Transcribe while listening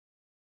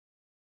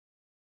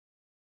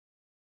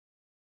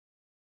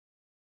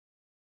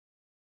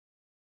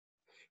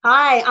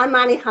Hi, I'm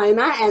Maini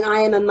Homer and I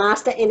am a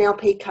master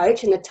NLP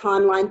coach and a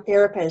timeline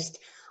therapist.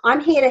 I'm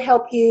here to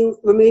help you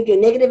remove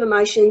your negative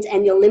emotions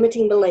and your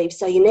limiting beliefs.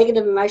 So your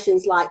negative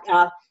emotions like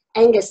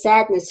anger,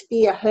 sadness,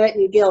 fear, hurt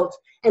and guilt,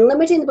 and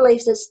limiting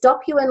beliefs that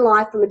stop you in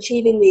life from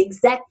achieving the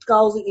exact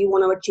goals that you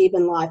want to achieve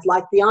in life,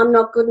 like the I'm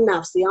not good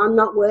enough, the I'm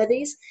not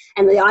worthies,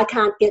 and the I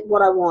can't get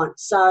what I want.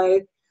 So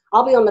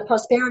I'll be on the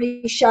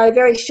Prosperity Show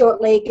very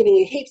shortly, giving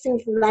you heaps of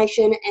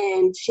information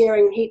and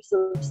sharing heaps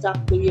of stuff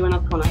with you, and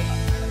I've gone over.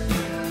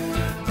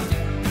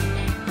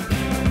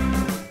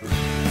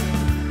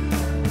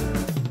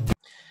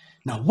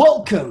 Now,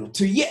 welcome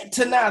to yet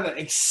another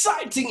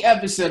exciting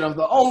episode of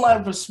the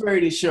Online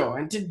Prosperity Show.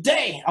 And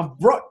today, I've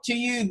brought to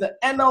you the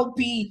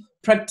NLP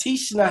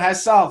practitioner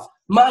herself,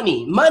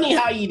 Maini. Maini,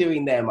 how are you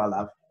doing there, my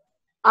love?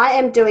 I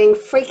am doing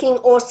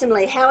freaking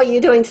awesomely. How are you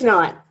doing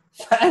tonight?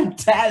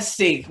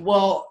 Fantastic.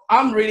 Well,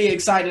 I'm really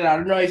excited. I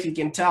don't know if you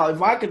can tell.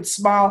 If I could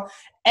smile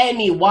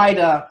any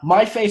wider,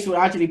 my face would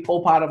actually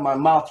pop out of my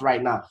mouth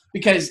right now,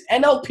 because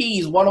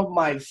NLP is one of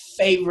my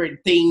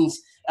favorite things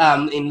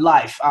in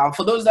life.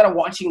 For those that are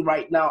watching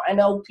right now,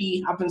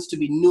 NLP happens to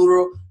be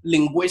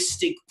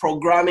neuro-linguistic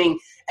programming.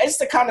 It's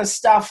the kind of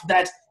stuff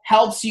that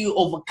helps you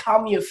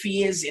overcome your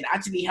fears. It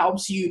actually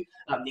helps you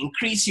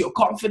increase your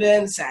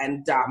confidence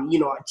and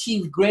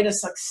achieve greater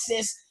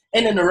success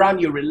in and around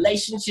your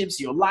relationships,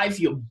 your life,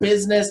 your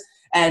business,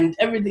 and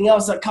everything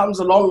else that comes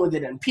along with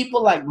it. And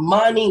people like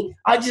Maini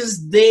are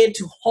just there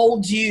to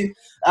hold you,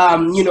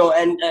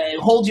 and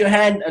hold your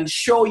hand and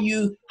show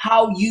you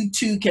how you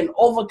too can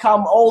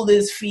overcome all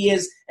these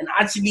fears and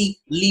actually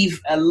live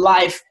a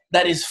life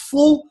that is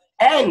full.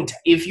 And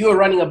if you're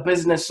running a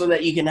business, so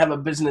that you can have a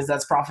business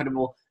that's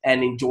profitable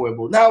and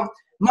enjoyable. Now,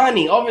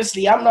 Maini,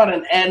 obviously, I'm not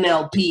an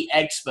NLP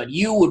expert.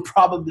 You would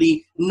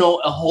probably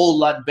know a whole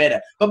lot better.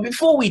 But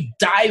before we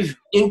dive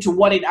into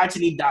what it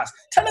actually does,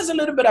 tell us a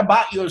little bit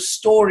about your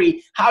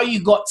story, how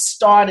you got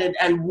started,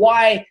 and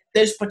why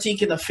this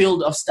particular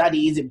field of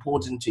study is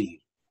important to you.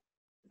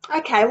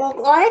 Okay,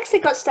 well, I actually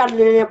got started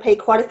in NLP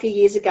quite a few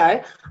years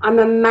ago. I'm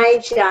a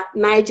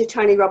major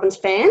Tony Robbins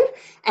fan,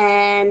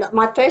 and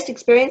my first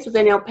experience with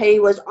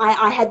NLP was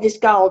I had this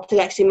goal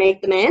to actually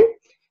meet the man,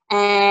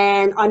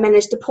 and I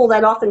managed to pull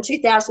that off in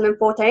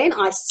 2014.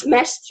 I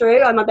smashed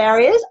through on my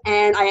barriers,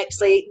 and I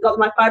actually got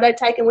my photo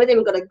taken with him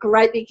and got a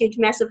great big huge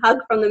massive hug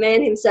from the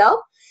man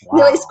himself. Wow.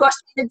 Nearly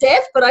squashed me to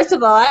death, but I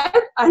survived,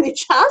 only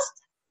just.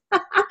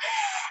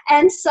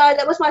 And so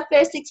that was my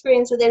first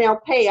experience with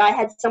NLP. I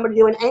had somebody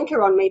do an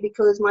anchor on me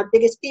because my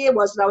biggest fear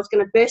was that I was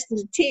going to burst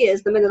into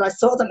tears the minute I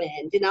saw the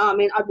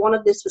man. I'd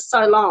wanted this for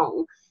so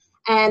long.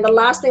 And the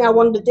last thing I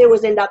wanted to do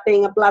was end up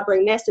being a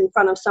blubbering mess in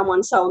front of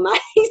someone so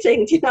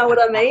amazing. Do you know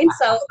what I mean?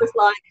 So it was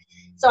like,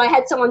 so I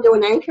had someone do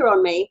an anchor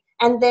on me.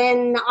 And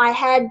then I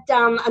had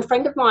a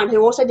friend of mine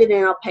who also did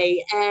NLP,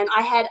 and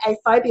I had a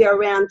phobia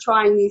around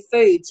trying new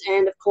foods.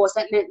 And of course,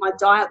 that meant my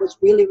diet was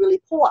really,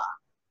 really poor.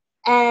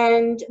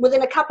 And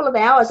within a couple of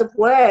hours of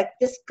work,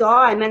 this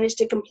guy managed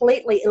to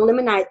completely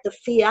eliminate the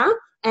fear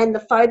and the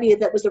phobia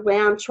that was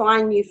around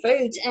trying new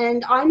foods.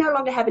 And I no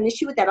longer have an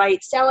issue with that. I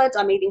eat salads,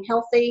 I'm eating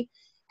healthy,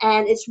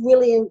 and it's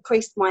really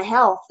increased my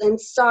health.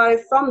 And so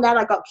from that,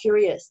 I got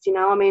curious,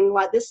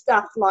 like this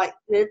stuff, like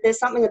there's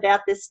something about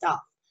this stuff.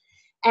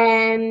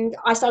 And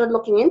I started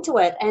looking into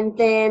it. And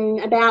then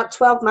about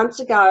 12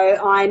 months ago,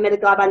 I met a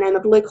guy by the name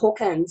of Luke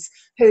Hawkins,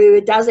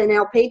 who does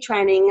NLP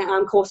training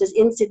courses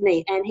in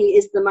Sydney. And he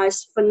is the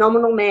most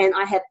phenomenal man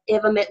I have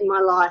ever met in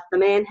my life. The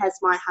man has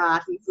my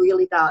heart. He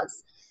really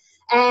does.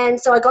 And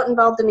so I got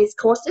involved in these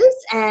courses,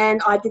 and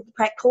I did the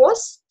prac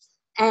course.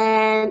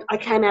 And I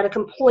came out a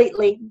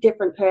completely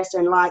different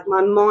person. Like,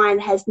 my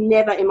mind has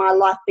never in my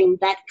life been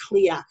that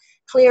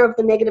clear of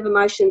the negative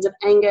emotions of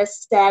anger,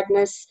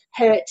 sadness,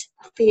 hurt,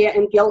 fear,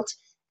 and guilt,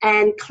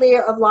 and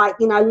clear of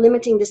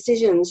limiting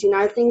decisions,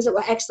 things that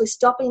were actually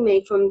stopping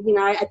me from,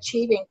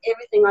 achieving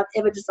everything I've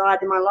ever desired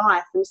in my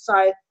life. And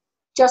so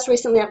just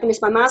recently I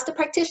finished my master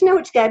practitioner,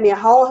 which gave me a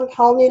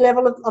whole new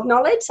level of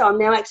knowledge. So I'm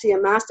now actually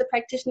a master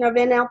practitioner of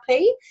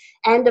NLP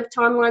and of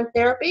timeline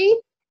therapy.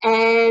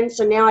 And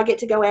so now I get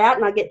to go out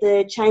and I get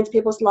to change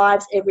people's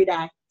lives every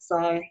day.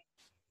 So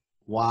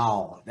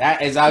wow,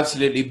 that is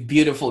absolutely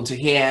beautiful to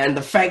hear. And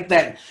the fact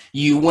that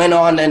you went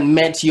on and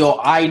met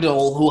your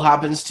idol, who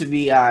happens to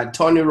be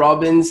Tony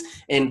Robbins,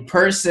 in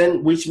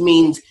person, which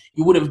means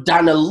you would have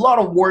done a lot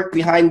of work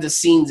behind the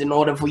scenes in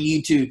order for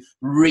you to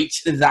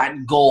reach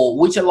that goal,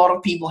 which a lot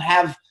of people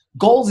have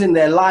goals in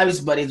their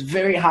lives, but it's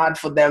very hard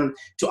for them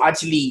to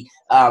actually,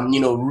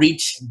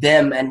 reach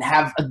them and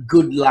have a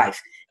good life.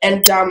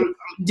 And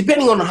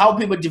depending on how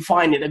people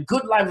define it, a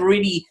good life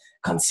really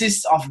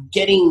consists of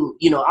getting,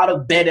 out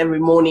of bed every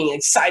morning,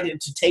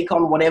 excited to take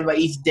on whatever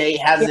each day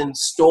has in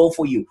store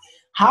for you.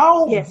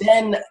 How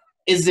then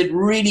is it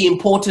really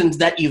important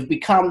that you've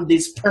become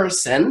this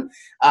person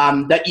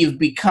that you've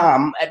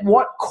become? At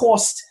what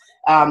cost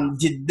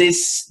did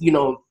this,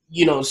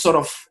 sort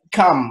of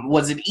come?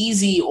 Was it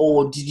easy,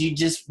 or did you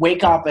just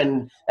wake up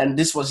and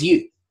this was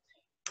you?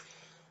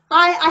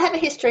 I have a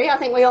history. I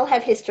think we all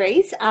have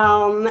histories.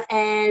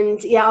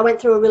 And yeah, I went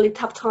through a really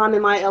tough time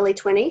in my early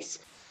 20s.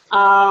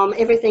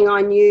 Everything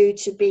I knew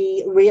to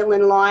be real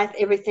in life,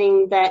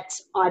 everything that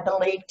I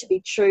believed to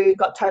be true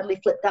got totally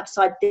flipped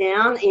upside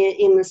down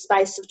in the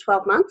space of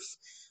 12 months.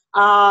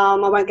 I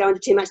won't go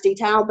into too much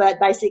detail, but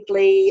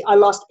basically I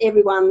lost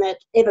everyone that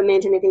ever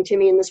meant anything to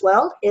me in this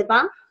world,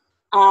 ever.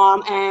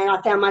 And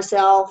I found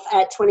myself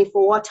at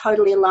 24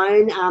 totally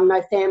alone,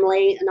 no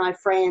family, no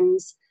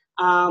friends,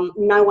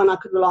 no one I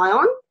could rely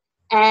on.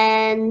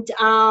 And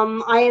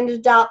I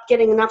ended up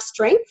getting enough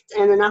strength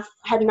and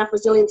had enough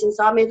resilience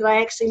inside me that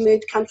I actually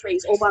moved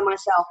countries all by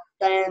myself.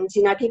 And,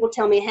 you know, people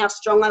tell me how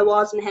strong I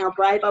was and how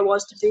brave I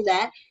was to do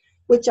that,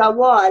 which I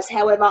was.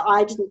 However,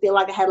 I didn't feel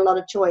like I had a lot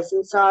of choice.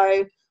 And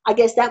so I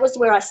guess that was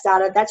where I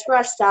started. That's where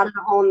I started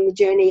on the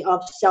journey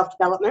of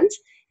self-development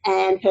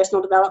and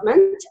personal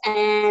development.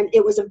 And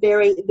it was a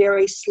very,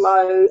 very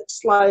slow,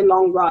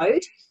 long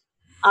road.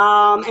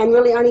 And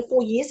really only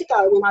 4 years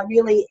ago when I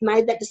really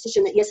made that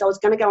decision that, yes, I was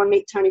going to go and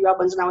meet Tony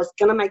Robbins and I was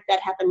going to make that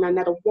happen no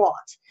matter what,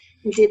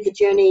 did the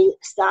journey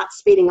start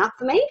speeding up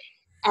for me.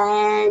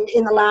 And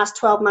in the last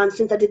 12 months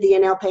since I did the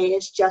NLP,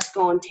 it's just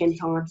gone 10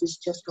 times. It's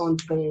just gone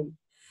boom.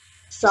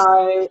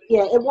 So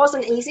yeah, it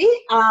wasn't easy.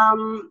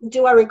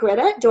 Do I regret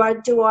it? Do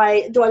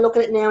I look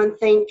at it now and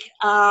think,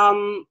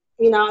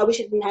 you know, I wish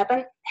it didn't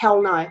happen?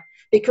 Hell no.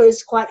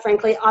 Because quite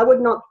frankly, I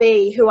would not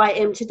be who I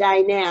am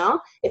today now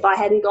if I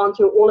hadn't gone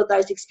through all of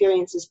those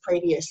experiences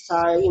previous.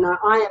 So, you know,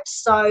 I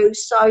am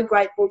so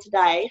grateful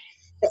today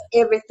for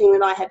everything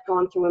that I have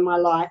gone through in my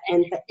life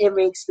and for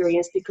every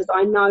experience, because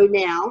I know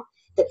now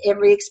that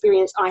every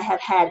experience I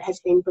have had has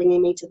been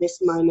bringing me to this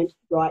moment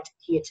right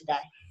here today.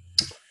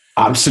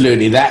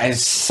 Absolutely. That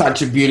is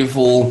such a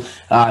beautiful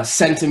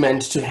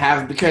sentiment to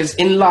have, because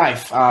in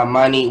life,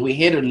 Maini, we're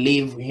here to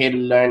live, we're here to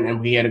learn, and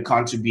we're here to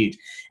contribute.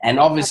 And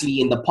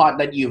obviously in the part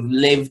that you've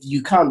lived,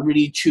 you can't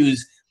really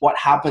choose what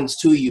happens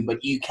to you,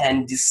 but you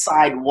can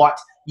decide what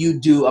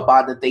you do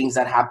about the things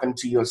that happen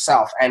to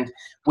yourself. And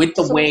with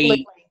the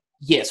way,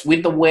 yes,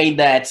 with the way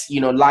that, you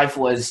know, life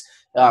was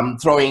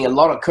throwing a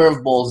lot of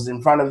curveballs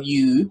in front of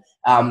you,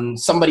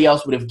 somebody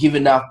else would have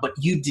given up, but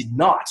you did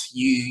not.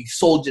 You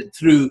soldiered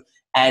through.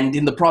 And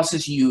in the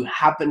process, you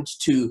happened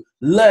to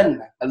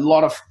learn a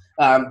lot of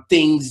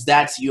things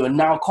that you are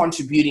now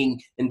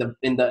contributing in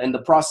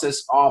the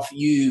process of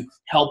you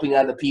helping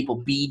other people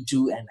be,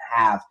 do, and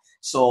have.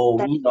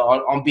 So, you know,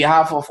 on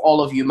behalf of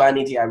all of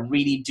humanity, I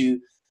really do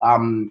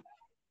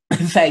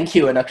thank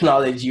you and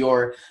acknowledge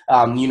your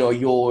you know,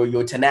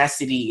 your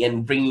tenacity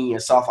in bringing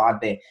yourself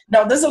out there.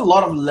 Now, there's a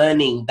lot of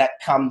learning that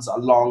comes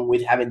along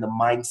with having the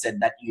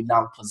mindset that you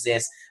now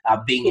possess,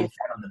 being in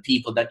front of the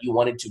people that you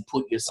wanted to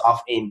put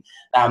yourself in,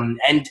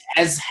 and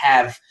as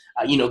have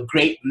you know,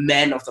 great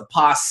men of the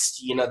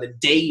past, you know, the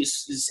day you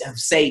have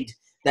said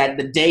that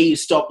the day you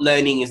stop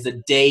learning is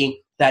the day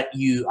that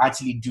you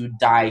actually do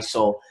die.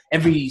 So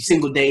every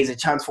single day is a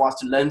chance for us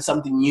to learn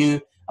something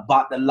new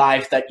about the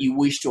life that you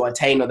wish to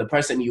attain or the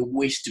person you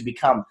wish to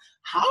become.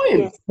 How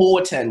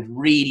important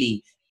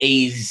really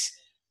is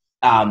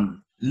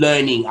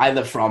learning,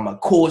 either from a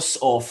course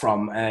or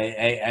from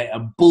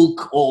a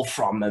book or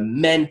from a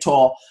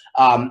mentor?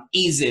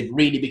 Is it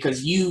really,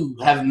 because you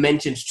have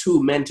mentioned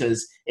two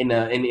mentors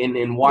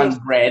in one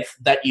breath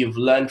that you've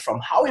learned from,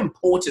 how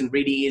important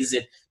really is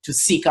it to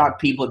seek out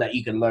people that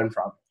you can learn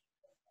from?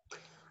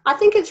 I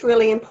think it's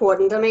really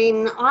important. I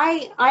mean,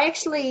 I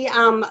actually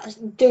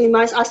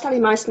I study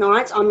most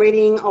nights. I'm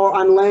reading or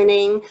I'm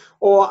learning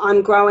or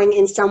I'm growing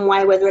in some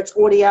way, whether it's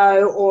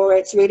audio or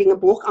it's reading a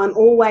book. I'm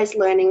always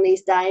learning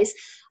these days.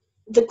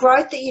 The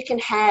growth that you can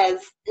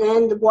have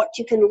and what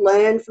you can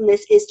learn from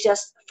this is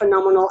just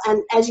phenomenal.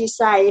 And as you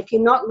say, if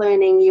you're not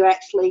learning, you're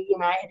actually, you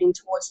know, heading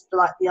towards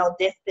like the old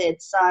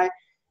deathbed. So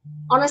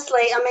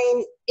honestly, I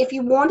mean, if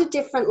you want a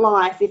different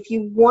life, if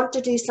you want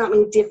to do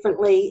something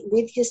differently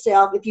with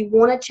yourself, if you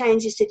want to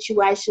change your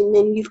situation,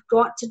 then you've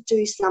got to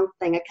do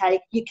something, okay?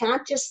 You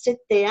can't just sit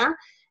there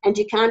and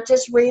you can't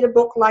just read a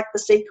book like The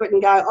Secret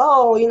and go,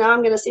 oh, you know,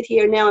 I'm going to sit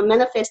here now and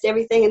manifest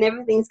everything and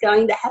everything's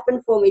going to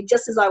happen for me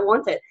just as I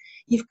want it.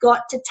 You've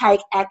got to take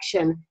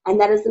action,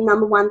 and that is the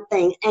number one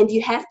thing. And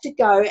you have to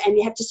go and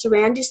you have to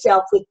surround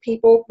yourself with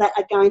people that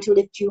are going to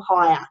lift you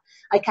higher.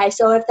 Okay,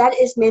 so if that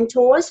is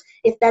mentors,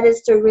 if that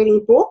is through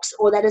reading books,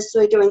 or that is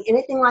through doing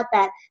anything like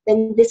that,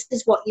 then this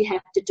is what you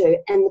have to do.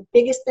 And the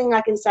biggest thing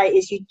I can say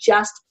is you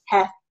just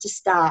have to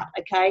start,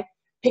 okay?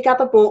 Pick up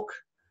a book,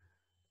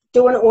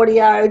 do an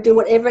audio, do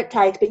whatever it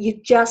takes, but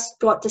you've just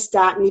got to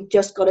start and you've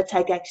just got to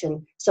take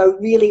action. So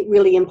really,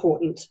 really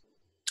important.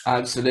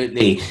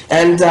 Absolutely.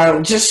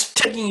 And just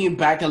taking you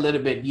back a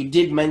little bit, you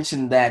did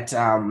mention that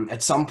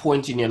at some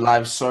point in your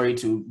life, sorry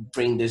to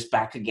bring this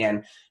back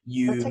again,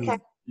 you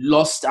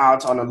lost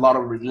out on a lot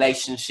of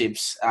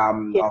relationships,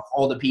 Yeah. of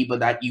all the people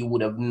that you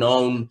would have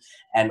known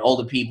and all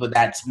the people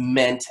that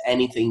meant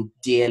anything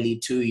dearly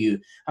to you.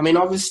 I mean,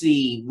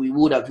 obviously, we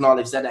would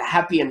acknowledge that a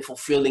happy and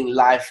fulfilling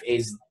life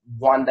is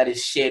one that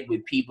is shared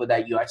with people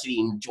that you actually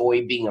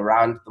enjoy being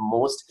around the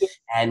most. Yeah.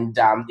 And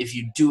if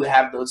you do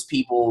have those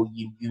people,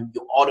 you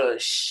ought to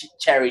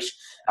cherish,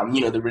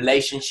 the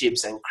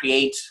relationships and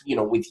create,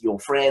 with your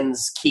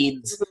friends,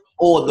 kids,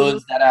 or Mhm.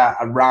 those that are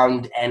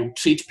around, and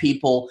treat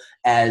people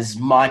as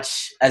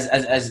much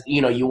as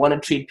you want to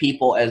treat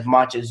people as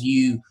much as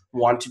you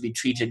want to be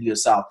treated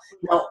yourself.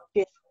 Now,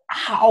 Yeah.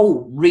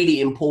 how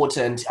really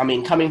important, I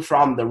mean, coming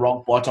from the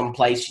rock bottom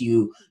place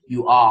you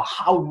are,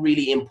 how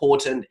really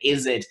important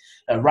is it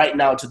right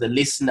now to the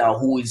listener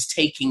who is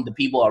taking the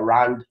people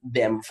around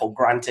them for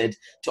granted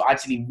to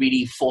actually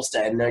really foster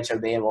and nurture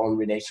their own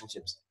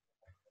relationships?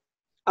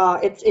 Oh,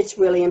 it's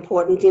really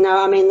important.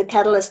 I mean, the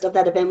catalyst of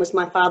that event was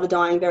my father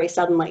dying very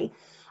suddenly.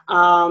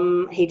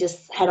 He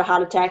just had a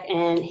heart attack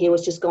and he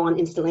was just gone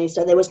instantly.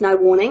 So there was no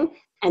warning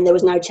and there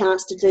was no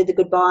chance to do the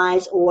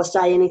goodbyes or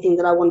say anything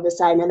that I wanted to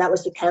say. Now that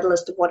was the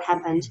catalyst of what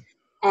happened.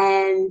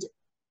 And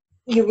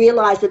you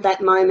realize at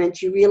that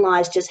moment, you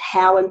realize just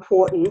how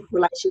important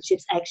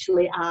relationships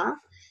actually are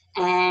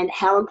and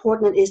how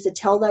important it is to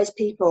tell those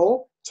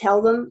people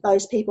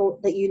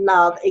that you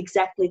love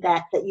exactly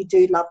that you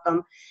do love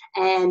them,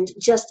 and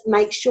just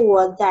make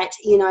sure that,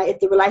 if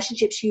the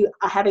relationships you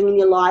are having in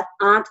your life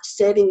aren't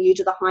serving you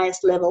to the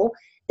highest level,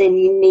 then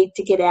you need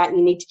to get out and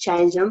you need to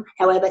change them.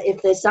 However,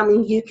 if there's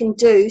something you can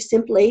do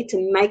simply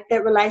to make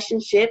that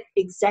relationship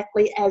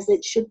exactly as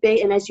it should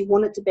be and as you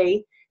want it to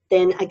be,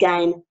 then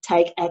again,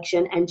 take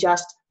action and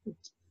just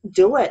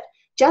do it.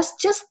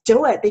 Just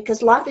do it,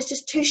 because life is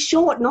just too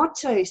short not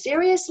to.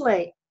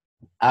 Seriously.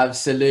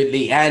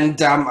 Absolutely.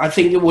 And I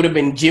think it would have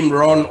been Jim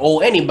Rohn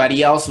or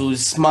anybody else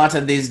who's smarter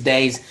these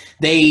days.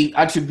 They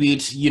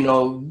attribute,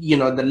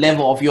 the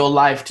level of your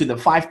life to the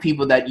 5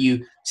 people that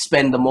you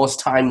spend the most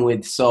time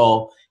with.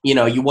 So,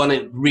 you want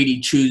to really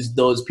choose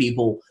those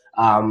people,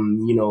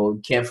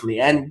 carefully.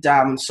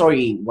 And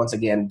sorry, once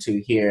again, to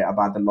hear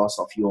about the loss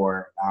of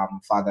your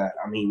father.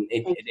 I mean,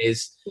 it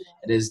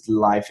is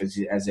life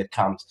as it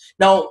comes.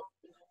 Now,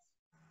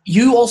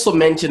 you also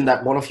mentioned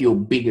that one of your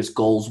biggest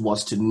goals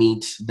was to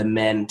meet the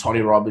man,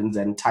 Tony Robbins,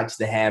 and touch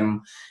the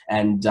hem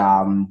and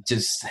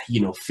just,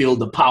 feel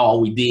the power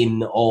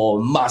within,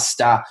 or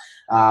master,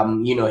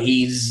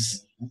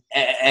 his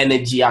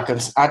energy. I can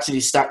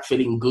actually start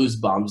feeling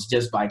goosebumps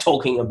just by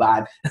talking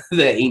about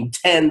the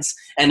intense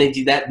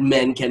energy that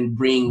men can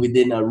bring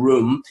within a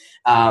room.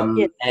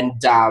 Yes. And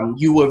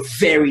you were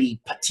very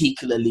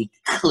particularly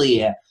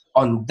clear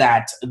on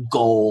that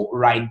goal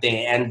right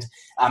there. And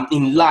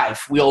in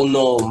life, we all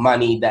know,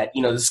 money, that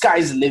the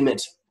sky's the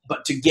limit,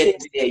 but to get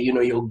Yes.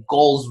 there, your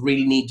goals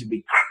really need to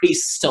be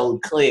crystal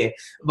clear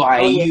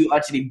by Oh, yes. you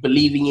actually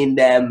believing in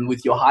them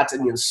with your heart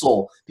and your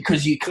soul,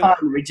 because you Yes.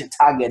 can't reach a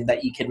target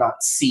that you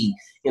cannot see.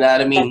 You know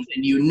what I mean?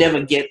 And you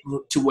never get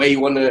to where you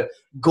want to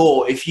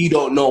go if you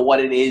don't know what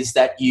it is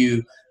that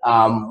you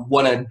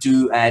want to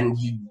do, and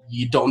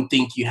you don't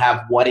think you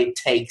have what it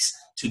takes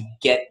to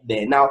get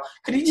there. Now,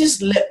 could you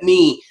just let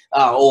me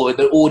or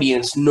the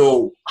audience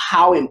know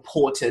how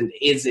important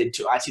is it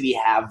to actually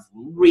have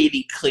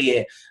really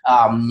clear,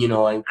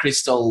 and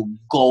crystal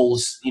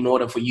goals in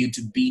order for you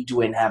to be,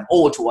 do, and have,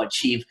 or to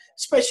achieve,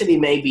 especially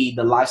maybe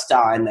the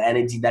lifestyle and the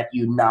energy that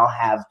you now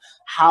have?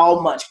 How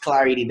much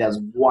clarity does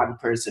one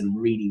person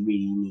really,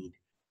 really need?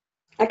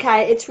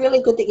 Okay, it's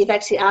really good that you've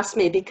actually asked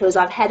me, because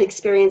I've had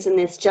experience in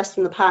this just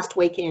in the past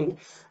weekend.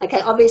 Okay,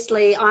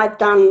 obviously I've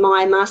done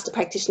my master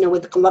practitioner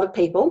with a lot of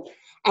people,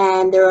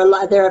 and there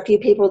are a few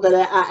people that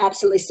are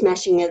absolutely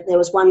smashing it. There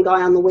was one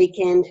guy on the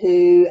weekend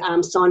who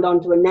signed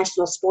on to a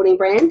national sporting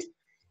brand,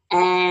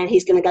 and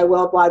he's going to go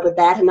worldwide with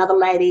that. Another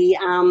lady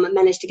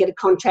managed to get a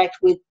contract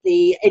with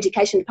the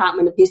Education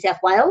Department of New South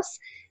Wales,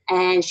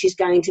 and she's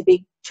going to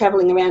be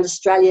travelling around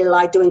Australia,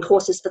 like doing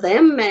courses for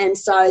them. And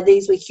so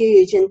these were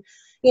huge. And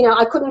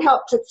I couldn't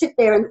help to sit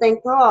there and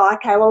think, oh,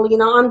 okay, well,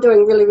 I'm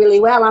doing really, really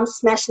well. I'm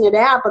smashing it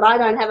out, but I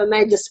don't have a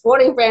major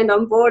sporting brand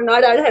on board, and I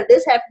don't have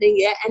this happening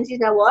yet. And you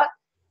know what?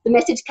 The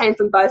message came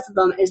from both of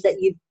them, is that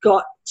you've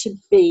got to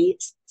be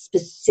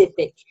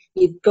specific.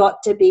 You've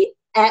got to be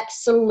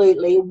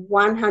absolutely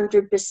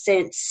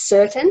 100%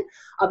 certain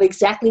of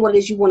exactly what it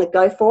is you want to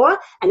go for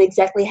and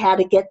exactly how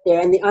to get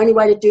there. And the only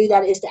way to do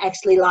that is to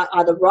actually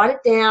either write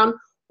it down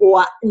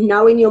or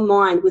know in your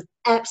mind with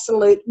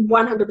absolute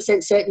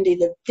 100% certainty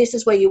that this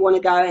is where you want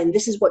to go and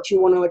this is what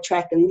you want to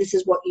attract and this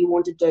is what you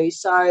want to do.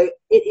 So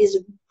it is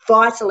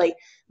vitally,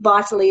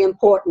 vitally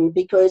important,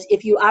 because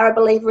if you are a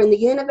believer in the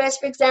universe,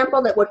 for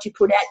example, that what you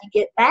put out, you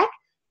get back,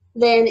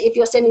 then if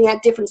you're sending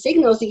out different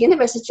signals, the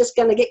universe is just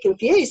going to get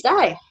confused,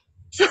 eh?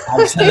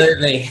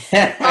 Absolutely.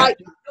 You've got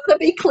to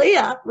be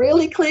clear,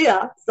 really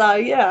clear. So,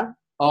 yeah.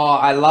 Oh,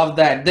 I love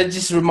that. That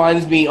just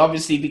reminds me,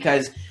 obviously,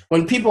 because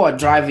when people are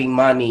driving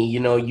money, you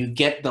know, you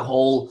get the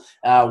whole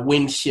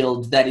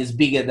windshield that is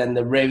bigger than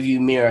the rearview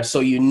mirror. So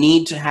you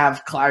need to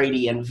have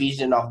clarity and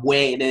vision of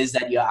where it is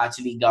that you're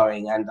actually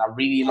going. And I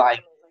really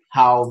like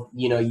how,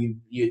 you know,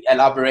 you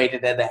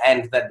elaborated at the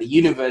end that the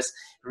universe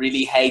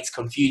really hates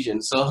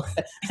confusion. So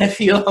if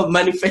you're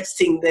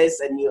manifesting this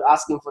and you're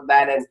asking for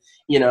that, and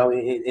you know,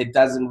 it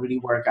doesn't really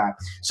work out.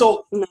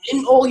 So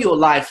in all your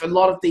life, a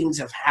lot of things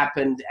have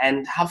happened,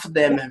 and half of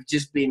them have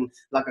just been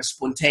like a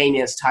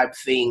spontaneous type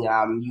thing.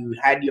 You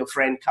had your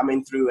friend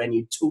coming through and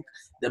you took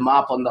them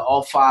up on the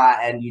offer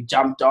and you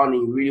jumped on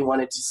and you really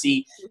wanted to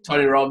see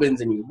Tony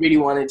Robbins and you really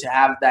wanted to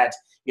have that,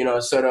 you know,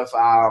 sort of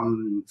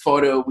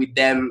photo with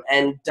them.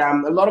 And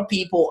a lot of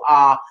people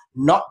are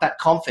not that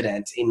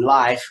confident in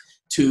life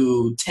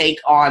to take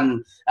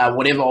on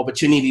whatever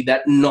opportunity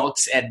that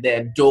knocks at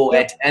their door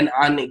at an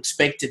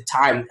unexpected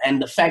time.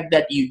 And the fact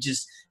that you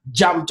just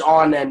jumped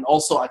on and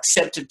also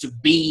accepted to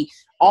be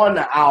on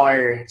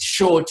our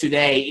show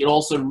today, it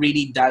also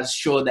really does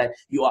show that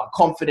you are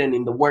confident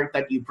in the work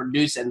that you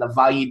produce and the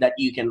value that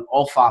you can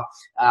offer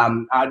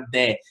out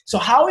there. So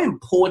how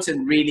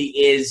important really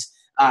is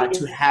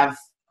to have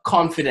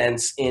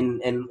confidence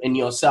in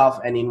yourself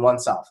and in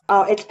oneself?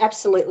 Oh, it's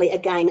absolutely,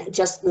 again,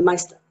 just the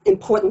most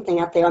important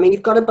thing out there. I mean,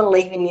 you've got to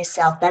believe in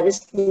yourself. That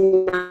is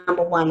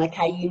number one,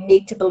 okay? You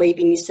need to believe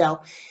in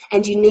yourself,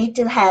 and you need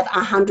to have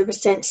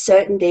 100%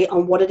 certainty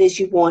on what it is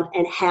you want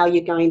and how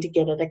you're going to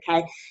get it,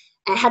 okay?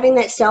 And having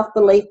that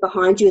self-belief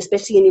behind you,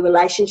 especially in your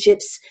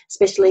relationships,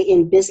 especially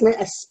in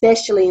business,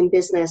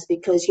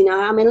 because, you know,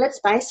 I mean, let's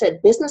face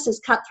it, business is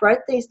cutthroat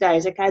these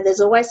days, okay?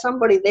 There's always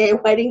somebody there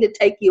waiting to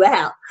take you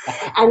out.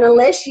 And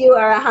unless you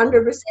are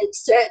 100%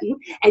 certain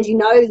and you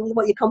know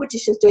what your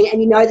competition's doing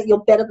and you know that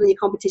you're better than your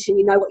competition,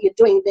 you know what you're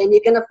doing, then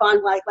you're going to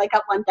find, like, wake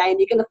up one day and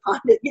you're going to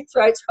find that your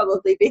throat's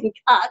probably being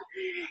cut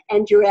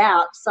and you're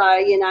out. So,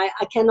 you know,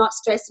 I cannot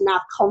stress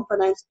enough,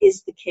 confidence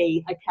is the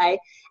key, okay?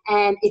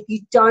 And if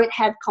you don't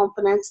have confidence,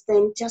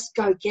 then just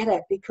go get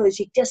it, because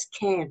you just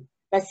can.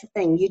 That's the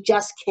thing. You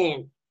just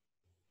can.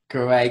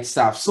 Great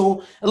stuff.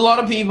 So a lot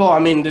of people, I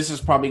mean, this is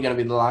probably going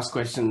to be the last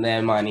question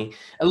there, Maini.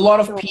 A lot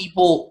of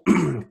people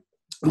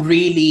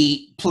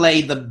really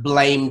play the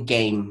blame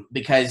game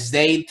because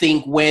they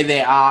think where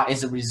they are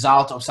is a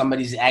result of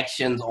somebody's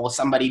actions, or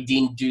somebody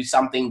didn't do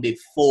something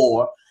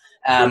before,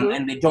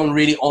 and they don't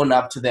really own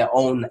up to their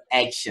own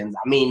actions.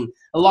 I mean,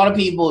 a lot of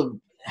people,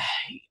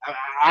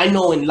 I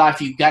know in life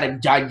you've got to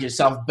judge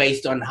yourself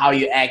based on how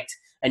you act,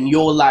 and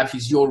your life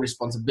is your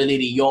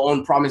responsibility, your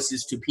own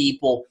promises to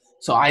people.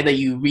 So either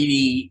you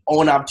really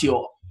own up to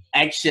your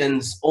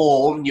actions,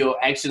 or your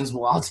actions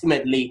will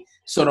ultimately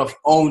sort of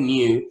own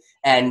you.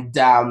 And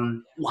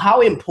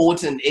how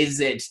important is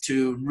it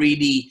to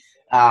really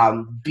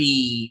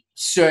be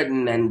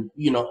certain and,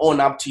 you know,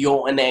 own up to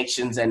your own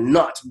actions and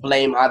not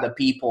blame other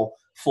people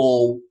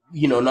for,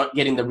 you know, not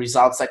getting the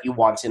results that you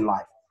want in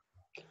life?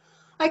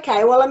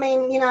 Okay, well, I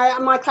mean, you know,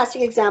 my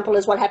classic example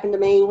is what happened to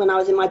me when I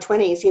was in my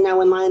 20s, you know,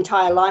 when my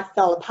entire life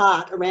fell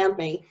apart around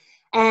me.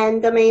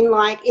 And I mean,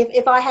 like,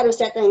 if I had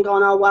sat there and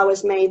gone, oh, woe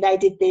is me, they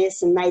did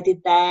this and they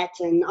did that,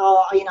 and,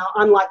 oh, you know,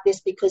 I'm like this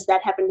because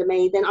that happened to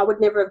me, then I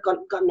would never have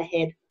gotten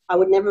ahead. I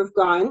would never have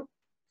grown,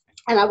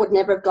 and I would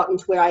never have gotten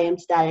to where I am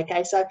today,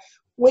 okay? So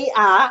we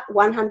are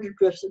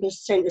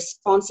 100%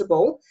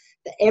 responsible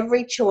for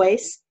every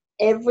choice,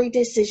 every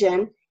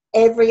decision,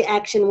 every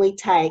action we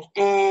take.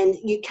 And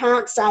you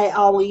can't say,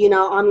 oh, well, you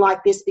know, I'm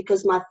like this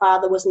because my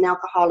father was an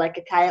alcoholic,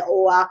 okay?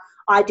 Or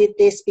I did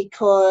this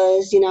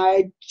because, you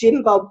know,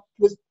 Jim Bob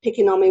was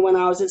picking on me when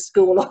I was at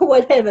school, or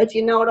whatever. Do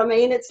you know what I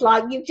mean? It's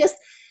like, you just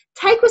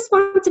take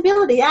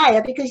responsibility,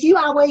 because you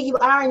are where you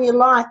are in your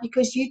life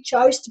because you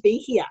chose to be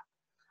here.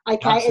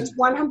 Okay,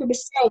 absolutely.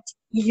 It's 100%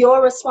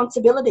 your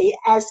responsibility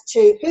as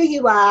to who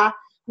you are,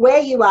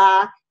 where you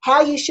are,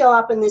 how you show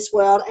up in this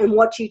world, and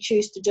what you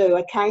choose to do,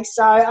 okay?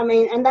 So, I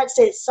mean, and that's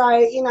it. So,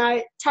 you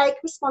know, take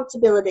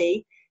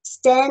responsibility,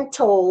 stand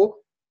tall,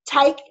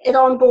 take it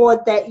on board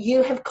that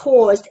you have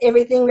caused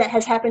everything that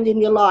has happened in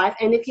your life.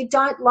 And if you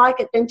don't like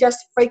it, then just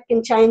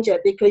freaking change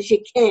it, because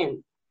you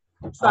can.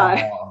 So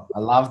I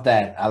love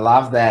that. I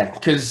love that.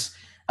 Because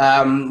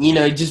you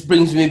know, it just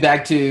brings me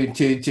back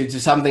to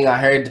something I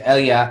heard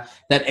earlier,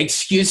 that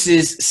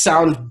excuses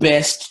sound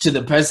best to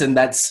the person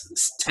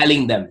that's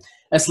telling them.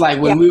 It's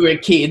like when we were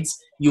kids,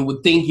 you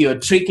would think you're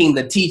tricking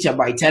the teacher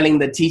by telling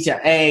the teacher,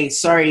 hey,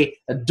 sorry,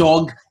 a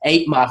dog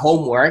ate my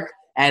homework.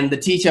 And the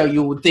teacher,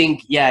 you would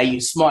think, yeah,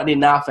 you're smart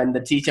enough, and the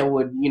teacher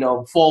would, you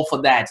know, fall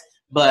for that.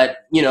 But,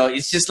 you know,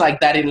 it's just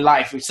like that in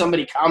life. If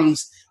somebody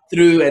comes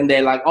through and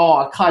they're like, oh,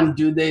 I can't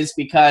do this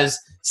because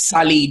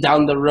Sally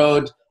down the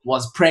road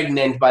was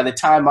pregnant by the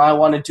time I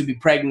wanted to be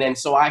pregnant,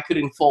 so I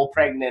couldn't fall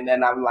pregnant.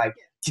 And I'm like,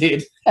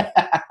 dude.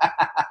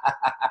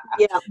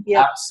 Yeah,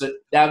 yeah.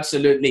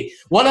 Absolutely.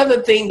 One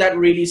other thing that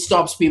really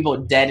stops people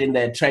dead in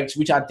their tracks,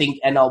 which I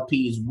think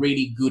NLP is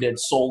really good at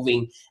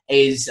solving,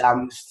 is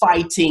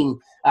fighting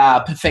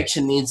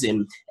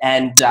perfectionism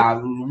and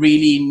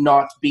really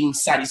not being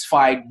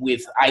satisfied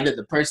with either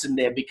the person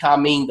they're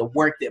becoming, the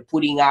work they're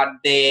putting out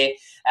there,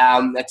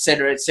 et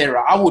cetera, et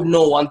cetera. I would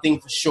know one thing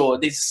for sure: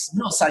 there's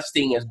no such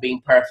thing as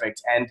being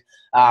perfect, and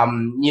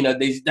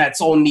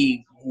that's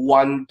only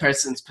one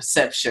person's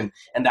perception,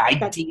 and the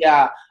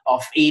idea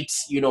of it,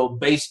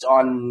 based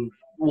on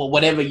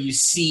whatever you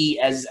see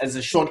as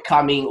a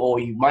shortcoming, or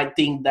you might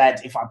think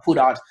that if I put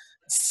out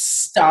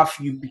stuff,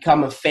 you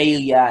become a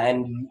failure,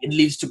 and it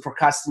leads to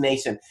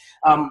procrastination.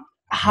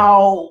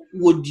 How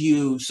would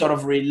you sort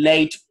of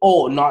relate,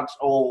 or not,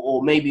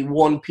 or maybe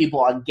warn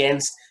people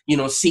against,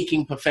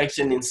 seeking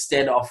perfection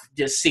instead of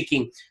just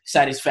seeking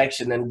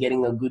satisfaction and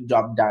getting a good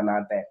job done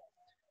out there?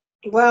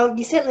 Well,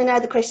 you certainly know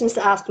the questions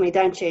to ask me,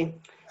 don't you?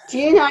 Do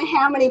you know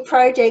how many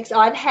projects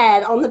I've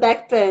had on the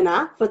back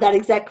burner for that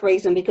exact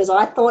reason? Because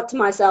I thought to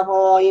myself,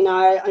 oh,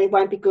 it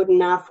won't be good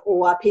enough,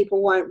 or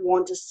people won't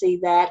want to see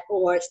that,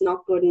 or it's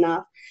not good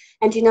enough.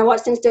 And do you know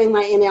what? Since doing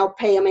my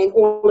NLP,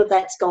 all of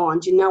that's gone.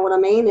 Do you know what I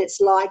mean?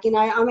 It's like,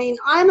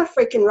 I'm a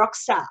freaking rock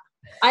star.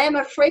 I am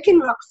a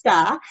freaking rock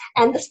star,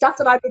 and the stuff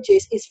that I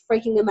produce is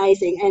freaking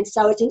amazing. And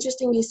so it's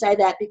interesting you say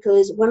that,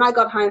 because when I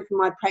got home from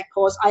my prac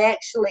course, I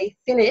actually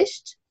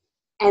finished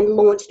and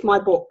launched my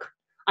book.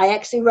 I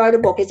actually wrote a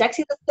book. It's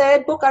actually the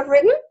third book I've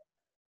written.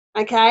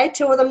 Okay,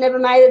 2 of them never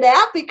made it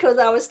out because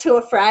I was too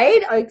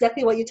afraid.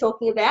 Exactly what you're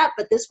talking about,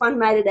 but this one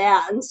made it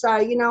out. And so,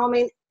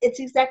 it's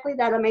exactly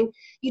that.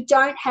 You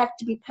don't have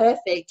to be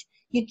perfect.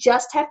 You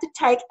just have to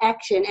take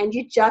action, and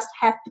you just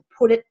have to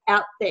put it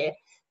out there.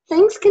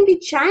 Things can be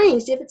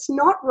changed if it's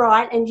not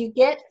right, and you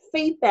get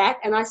feedback.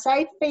 And I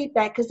say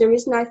feedback because there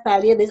is no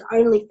failure. There's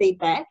only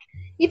feedback.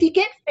 If you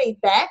get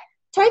feedback,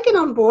 take it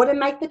on board and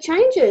make the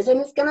changes,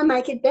 and it's going to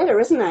make it better,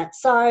 isn't it?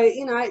 So,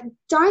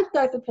 don't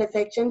go for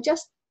perfection.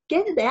 Just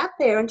get it out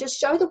there and just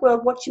show the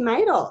world what you're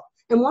made of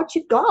and what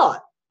you've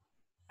got.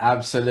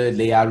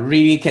 Absolutely. I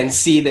really can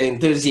see the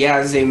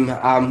enthusiasm,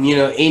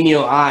 in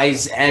your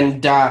eyes.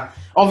 And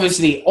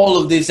obviously, all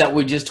of this that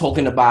we're just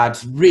talking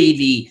about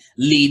really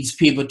leads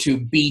people to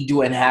be,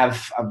 do, and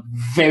have a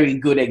very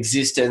good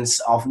existence,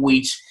 of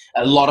which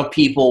a lot of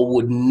people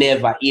would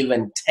never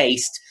even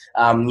taste,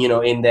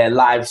 in their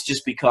lives,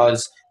 just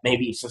because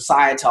maybe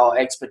societal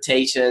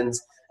expectations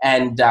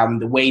and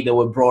the way they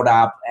were brought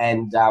up,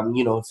 and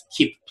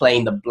keep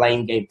playing the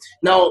blame game.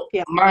 Now,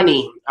 Yeah.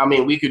 Maini,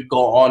 we could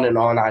go on and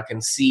on. I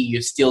can see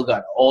you still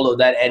got all of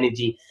that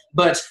energy,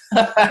 but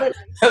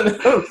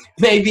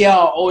maybe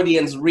our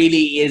audience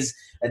really is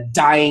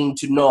dying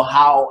to know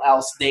how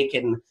else they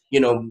can,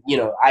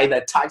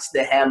 either touch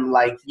the hem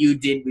like you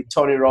did with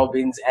Tony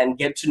Robbins, and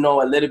get to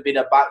know a little bit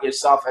about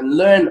yourself and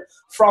learn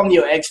from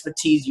your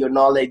expertise, your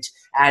knowledge,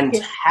 and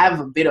have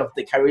a bit of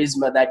the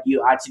charisma that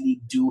you actually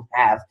do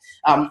have.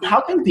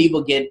 How can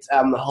people get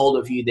a hold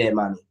of you there,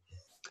 Maini?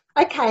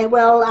 Okay,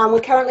 well,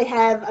 we currently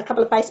have a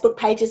couple of Facebook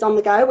pages on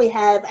the go. We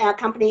have our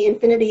company,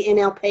 Infinity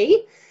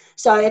NLP.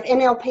 So if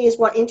NLP is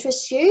what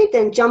interests you,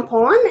 then jump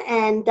on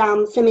and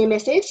send me a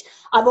message.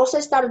 I've also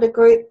started a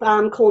group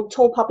called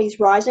Tall Poppies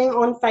Rising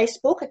on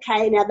Facebook.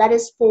 Okay, now that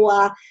is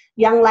for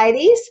young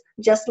ladies,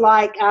 just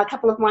like a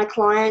couple of my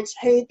clients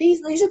who,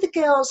 these are the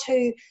girls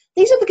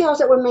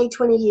that were me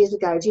 20 years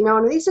ago. Do you know?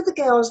 And these are the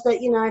girls that,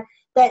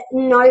 that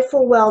know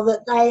full well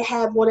that they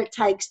have what it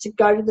takes to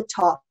go to the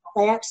top.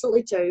 They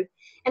absolutely do.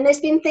 And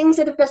there's been things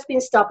that have just been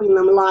stopping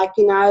them, like,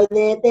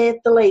 their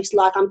beliefs,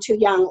 like I'm too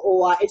young,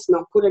 or it's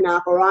not good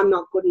enough, or I'm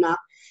not good enough.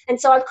 And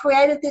so I've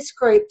created this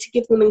group to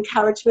give them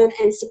encouragement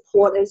and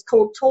support. It's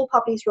called Tall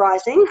Poppies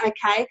Rising,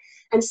 okay?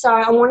 And so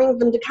I'm wanting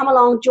them to come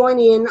along, join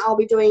in. I'll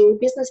be doing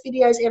business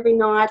videos every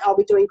night. I'll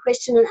be doing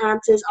question and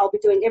answers. I'll be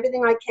doing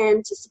everything I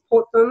can to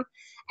support them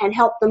and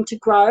help them to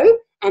grow,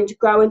 and to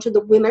grow into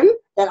the women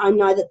that I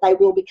know that they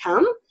will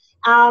become.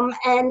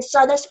 And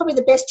so that's probably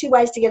the best 2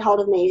 ways to get hold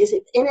of me. Is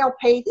it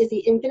NLP, is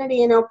the Infinity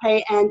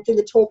NLP, and through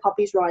the Tall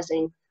Poppies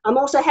Rising. I'm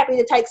also happy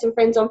to take some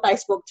friends on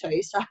Facebook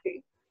too. So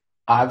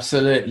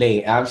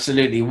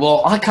absolutely.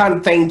 Well, I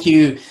can't thank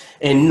you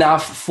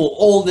enough for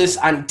all this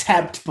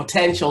untapped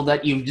potential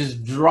that you've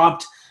just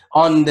dropped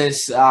on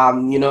this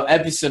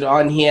episode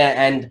on here.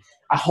 And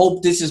I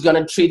hope this is going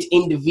to treat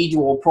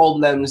individual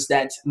problems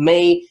that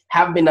may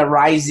have been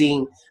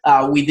arising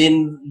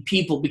within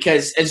people,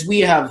 because as we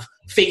have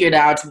figured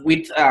out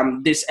with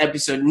this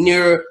episode,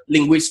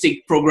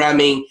 neuro-linguistic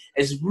programming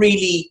has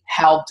really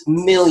helped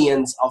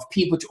millions of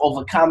people to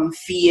overcome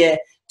fear,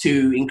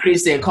 to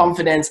increase their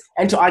confidence,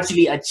 and to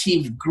actually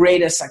achieve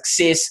greater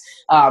success,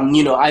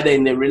 either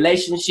in their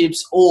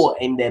relationships or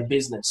in their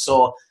business.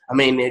 So,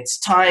 it's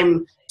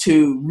time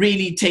to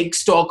really take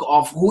stock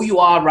of who you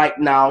are right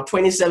now.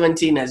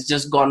 2017 has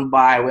just gone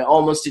by. We're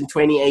almost in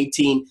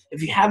 2018.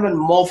 If you haven't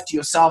morphed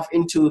yourself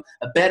into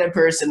a better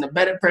person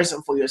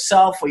for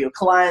yourself, for your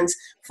clients,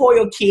 for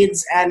your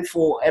kids, and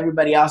for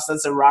everybody else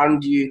that's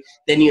around you,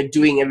 then you're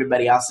doing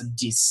everybody else a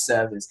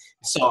disservice.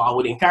 So I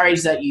would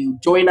encourage that you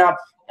join up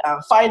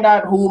find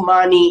out who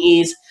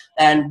Maini is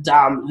and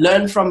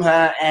learn from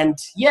her. And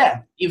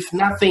yeah, if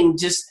nothing,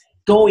 just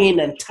go in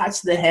and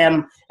touch the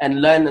hem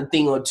and learn a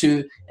thing or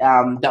two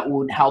that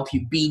would help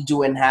you be,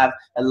 do, and have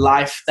a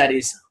life that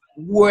is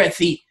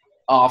worthy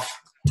of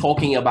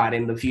talking about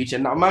in the future.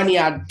 Now, Maini,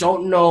 I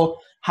don't know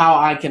how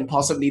I can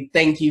possibly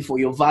thank you for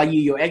your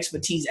value, your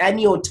expertise, and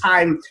your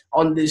time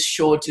on this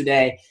show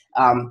today.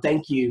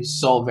 Thank you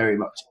so very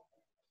much.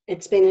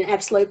 It's been an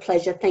absolute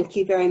pleasure. Thank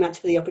you very much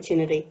for the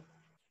opportunity.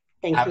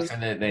 Thank you.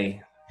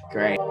 Absolutely.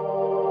 Great.